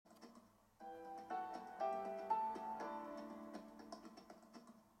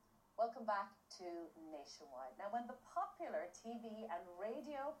welcome back to Nationwide. Now, when the popular TV and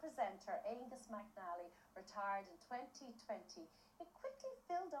radio presenter Aonghus McAnally retired in 2020, he quickly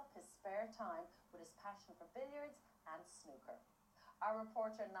filled up his spare time with his passion for billiards and snooker. Our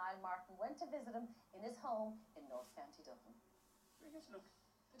reporter Niall Martin went to visit him in his home in North County Dublin. Look.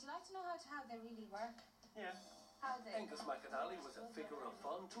 Would you like to know how they really work? Yeah. How they... Aonghus McAnally was a figure of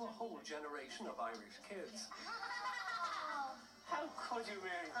fun to a whole generation of Irish kids. How could you,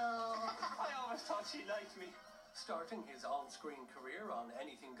 Mary? I always thought she liked me. Starting his on-screen career on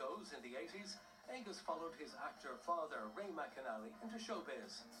Anything Goes in the 80s, Aonghus followed his actor father, Ray McAnally, into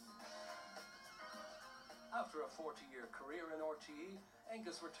showbiz. After a 40-year career in RTE,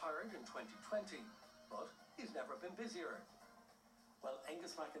 Aonghus retired in 2020, but he's never been busier. Well,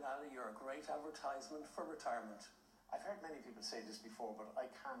 Aonghus McAnally, you're a great advertisement for retirement. I've heard many people say this before, but I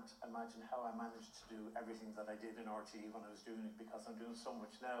can't imagine how I managed to do everything that I did in RTE when I was doing it, because I'm doing so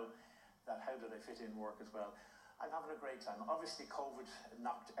much now that how did I fit in work as well? I'm having a great time. Obviously, COVID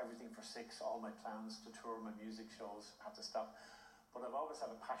knocked everything for six. All my plans to tour my music shows had to stop. But I've always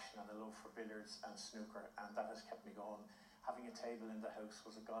had a passion and a love for billiards and snooker, and that has kept me going. Having a table in the house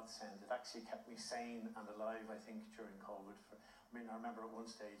was a godsend. It actually kept me sane and alive, I think, during COVID. I remember at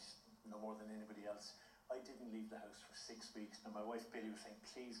one stage, no more than anybody else, I didn't leave the house for 6 weeks. Now, my wife Billy was saying,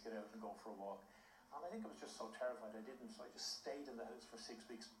 please get out and go for a walk. And I think I was just so terrified I didn't, so I just stayed in the house for 6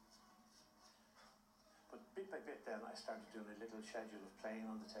 weeks. But bit by bit then, I started doing a little schedule of playing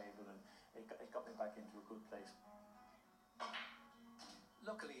on the table, and it got me back into a good place.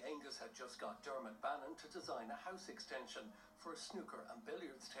 Luckily, Aonghus had just got Dermot Bannon to design a house extension for a snooker and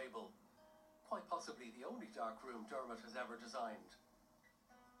billiards table. Quite possibly the only dark room Dermot has ever designed.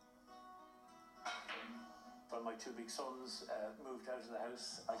 When my two big sons moved out of the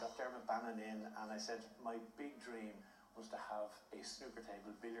house, I got Dermot Bannon in, and I said my big dream was to have a snooker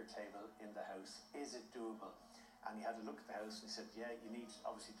table, billiard table in the house. Is it doable? And he had a look at the house and he said, yeah, you need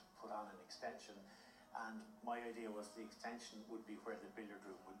obviously to put on an extension. And my idea was the extension would be where the billiard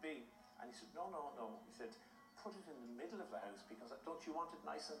room would be. And he said, no, no, no. He said, put it in the middle of the house, because don't you want it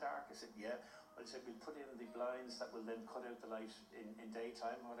nice and dark? I said, yeah. Well, he said, we'll put in the blinds that will then cut out the light in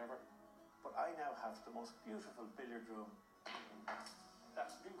daytime or whatever. But I now have the most beautiful billiard room.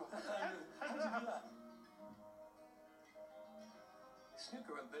 That's How did you do that?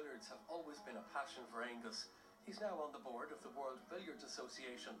 Snooker and billiards have always been a passion for Aonghus. He's now on the board of the World Billiards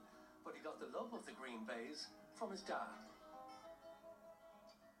Association, but he got the love of the green bays from his dad.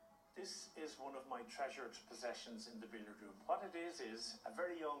 This is one of my treasured possessions in the billiard room. What it is a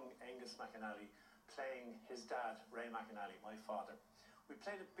very young Aonghus McAnally playing his dad, Ray McAnally, my father. We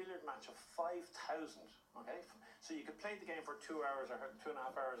played a billiard match of 5,000, okay? So you could play the game for 2 hours or 2.5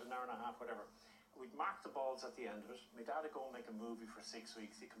 hours, an hour and a half, whatever. We'd mark the balls at the end of it. My dad would go and make a movie for 6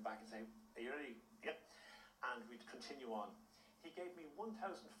 weeks. He'd come back and say, are you ready? Yep. And we'd continue on. He gave me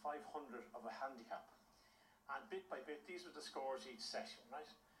 1,500 of a handicap. And bit by bit, these were the scores each session, right?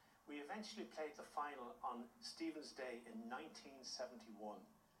 We eventually played the final on Stephen's Day in 1971.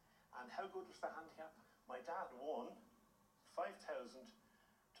 And how good was the handicap? My dad won 5,000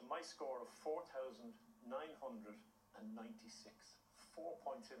 to my score of 4,996. 4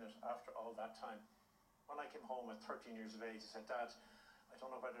 points in it after all that time. When I came home at 13 years of age, I said, Dad, I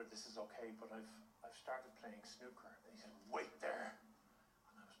don't know whether this is okay, but I've started playing snooker. And he said, wait there.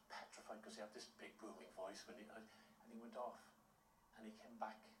 And I was petrified, because he had this big booming voice and he went off. And he came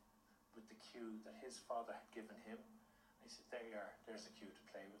back with the cue that his father had given him. I said, there you are, there's the cue to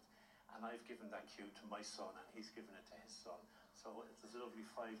play with. And I've given that cue to my son, and he's given it to his son. So it's a lovely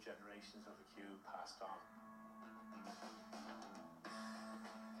 5 generations of a cue passed on.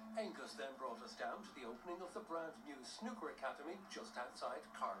 Aonghus then brought us down to the opening of the brand new Snooker Academy just outside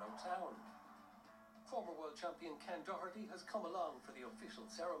Carlow town. Former world champion Ken Doherty has come along for the official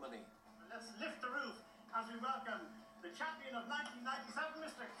ceremony. Let's lift the roof as we welcome the champion of 1997,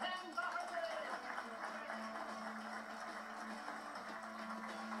 Mr. Ken Doherty!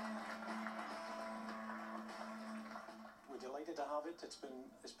 We're delighted to have it. It's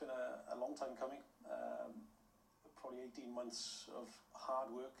been a long time coming. Probably 18 months of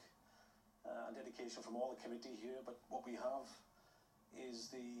hard work and dedication from all the committee here. But what we have is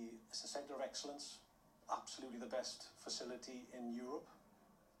it's a centre of excellence, absolutely the best facility in Europe.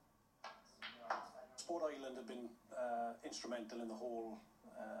 Sport Ireland have been instrumental in the whole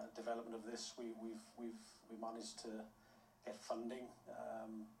development of this. We've managed to get funding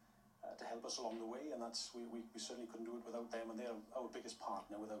to help us along the way, and we certainly couldn't do it without them. And they're our biggest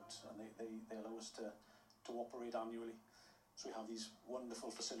partner. And they allow us to operate annually. So we have these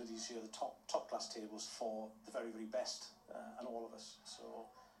wonderful facilities here, the top class tables for the very, very best, and all of us. So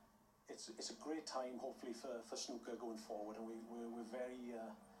it's a great time, hopefully, for snooker going forward, and we're very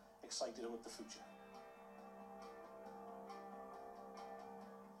excited about the future.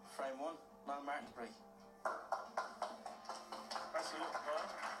 Frame 1, Nolan Martinbury. Best of luck, Nolan.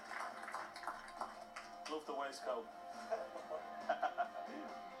 Love the waistcoat.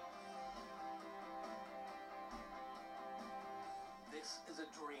 This is a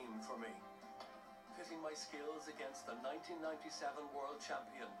dream for me. Pitting my skills against the 1997 world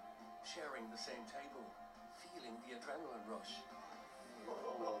champion, sharing the same table, feeling the adrenaline rush.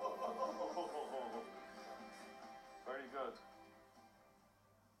 Very good.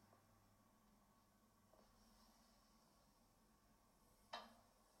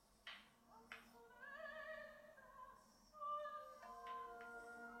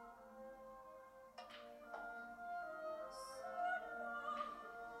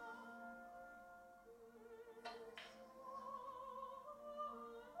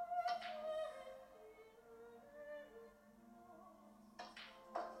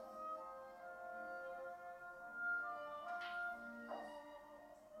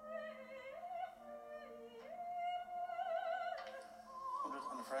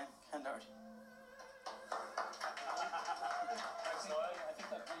 Frame, Ken Doherty. Thanks, Noel. I think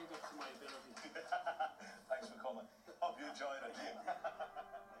that played up to my ability. Thanks for coming. Hope you enjoyed it.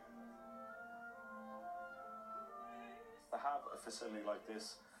 To have a facility like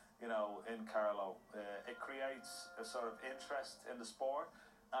this, you know, in Carlow, it creates a sort of interest in the sport,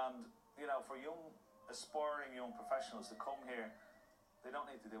 and you know, for young, aspiring young professionals to come here, they don't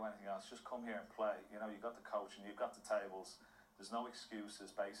need to do anything else. Just come here and play. You know, you've got the coaching, you've got the tables. There's no excuses,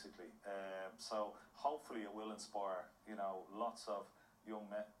 basically. So hopefully it will inspire, you know, lots of young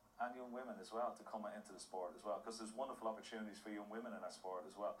men and young women as well to come into the sport as well, because there's wonderful opportunities for young women in our sport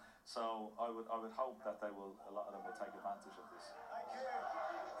as well. So I would hope that a lot of them will take advantage of this. Thank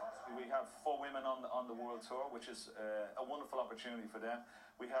you. We have 4 women on the world tour, which is a wonderful opportunity for them.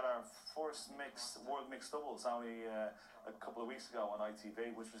 We had our first world mixed doubles only a couple of weeks ago on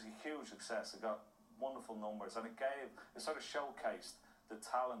ITV, which was a huge success. It got wonderful numbers, and it sort of showcased the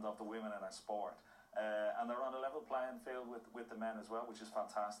talent of the women in our sport, and they're on a level playing field with the men as well, which is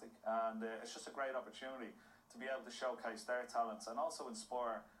fantastic. And it's just a great opportunity to be able to showcase their talents and also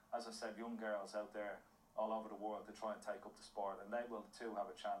inspire, as I said, young girls out there all over the world to try and take up the sport, and they will too have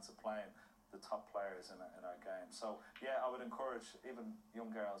a chance of playing the top players in our game. So yeah, I would encourage even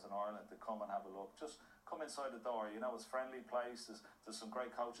young girls in Ireland to come and have a look. Just come inside the door, you know, it's a friendly place, there's some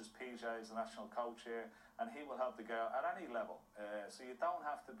great coaches. PJ is the national coach here, and he will help the girl at any level. So you don't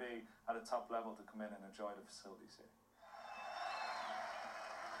have to be at a top level to come in and enjoy the facilities here.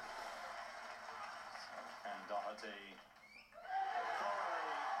 Ken Doherty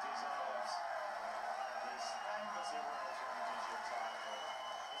thoroughly deserves this Embassy World Championship title.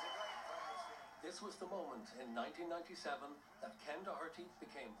 He's a great friend of Steve. This was the moment in 1997 that Ken Doherty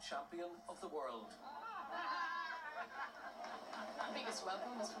became champion of the world. The biggest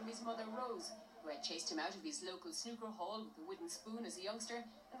welcome was from his mother Rose, who had chased him out of his local snooker hall with a wooden spoon as a youngster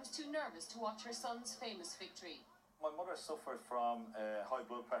and was too nervous to watch her son's famous victory. My mother suffered from high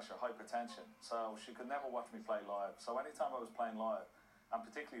blood pressure, hypertension, so she could never watch me play live. So anytime I was playing live, and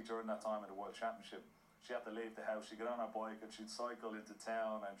particularly during that time in the World Championship, she had to leave the house. She'd get on her bike and she'd cycle into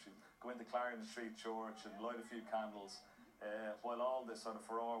town, and she'd go into Clarendon Street Church and light a few candles, while all this sort of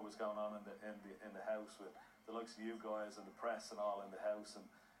furore was going on in the house, with the likes of you guys and the press and all in the house, and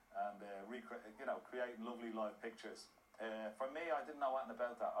creating lovely live pictures. For me, I didn't know anything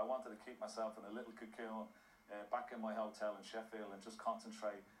about that. I wanted to keep myself in a little cocoon back in my hotel in Sheffield and just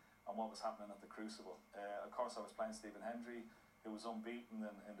concentrate on what was happening at the Crucible. Of course, I was playing Stephen Hendry, who was unbeaten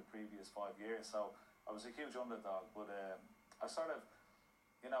in the previous 5 years, so I was a huge underdog. But I sort of,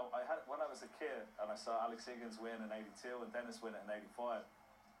 you know, when I was a kid and I saw Alex Higgins win in '82 and Dennis win it in '85,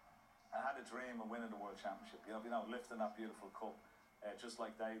 I had a dream of winning the World Championship, you know, lifting that beautiful cup, just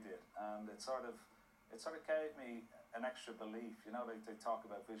like they did. And it sort of gave me an extra belief. You know, they talk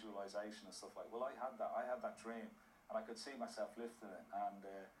about visualization and stuff like. Well, I had that dream, and I could see myself lifting it. And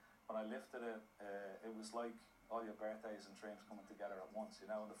when I lifted it, it was like all your birthdays and dreams coming together at once. You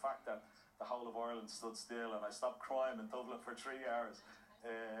know, and the fact that the whole of Ireland stood still and I stopped crying in Dublin for 3 hours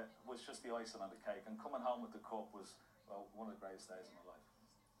was just the icing on the cake. And coming home with the cup was, well, one of the greatest days of my life.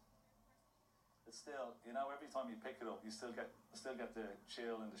 It's still, you know, every time you pick it up, you still get the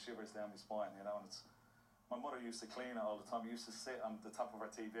chill and the shivers down your spine, you know. And it's, my mother used to clean it all the time. I used to sit on the top of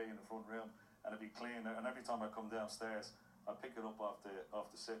her TV in the front room, and it'd be clean. And every time I come downstairs, I'd pick it up off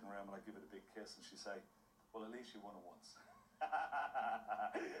the sitting room and I'd give it a big kiss, and she'd say, "Well, at least you won it once."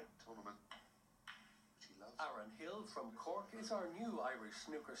 Tournament which he loves. Aaron Hill from Cork is our new Irish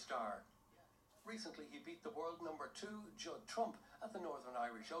snooker star. Recently he beat the world number 2, Judd Trump, at the Northern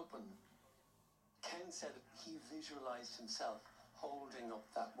Irish Open. Ken said he visualised himself holding up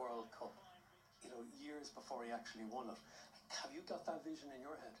that World Cup, years before he actually won it. Have you got that vision in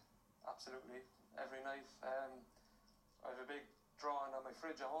your head? Absolutely. Every night, I have a big drawing on my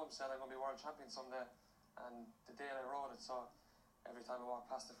fridge at home saying I'm going to be world champion someday. And the day I wrote it, so every time I walk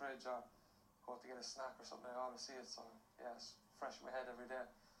past the fridge or go out to get a snack or something, I always see it. So yeah, it's fresh in my head every day.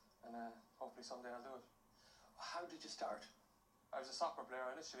 And hopefully someday I'll do it. How did you start? I was a soccer player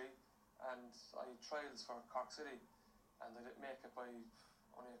initially, and I had trials for Cork City, and I didn't make it by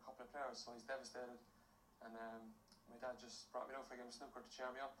only a couple of players, so he's devastated. And my dad just brought me out for a game of snooker to cheer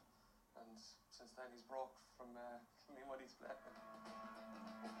me up, and since then he's broke from giving me money to play.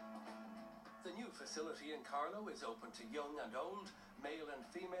 The new facility in Carlow is open to young and old, male and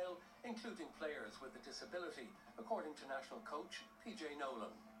female, including players with a disability, according to national coach PJ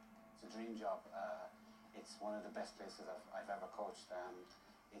Nolan. It's a dream job. It's one of the best places I've ever coached.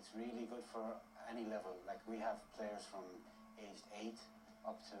 It's really good for any level. Like, we have players from aged 8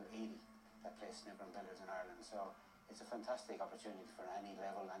 up to 80 that play snooker and billiards in Ireland. So it's a fantastic opportunity for any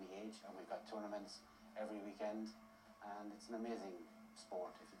level, any age, and we've got tournaments every weekend, and it's an amazing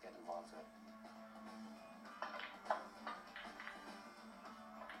sport if you get involved with it.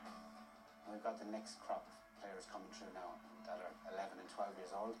 We've got the next crop of players coming through now that are 11 and 12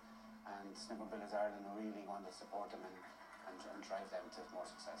 years old, and Snooker Billiards Ireland really want to support them and drive them to more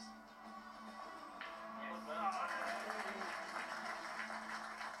success.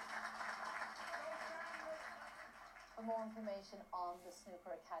 For more information on the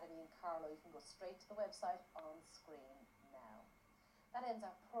Snooker Academy in Carlow, you can go straight to the website on screen now. That ends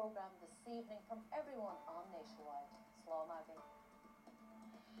our programme this evening. From everyone on Nationwide, Slán Agin.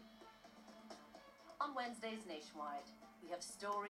 On Wednesdays Nationwide, we have stories.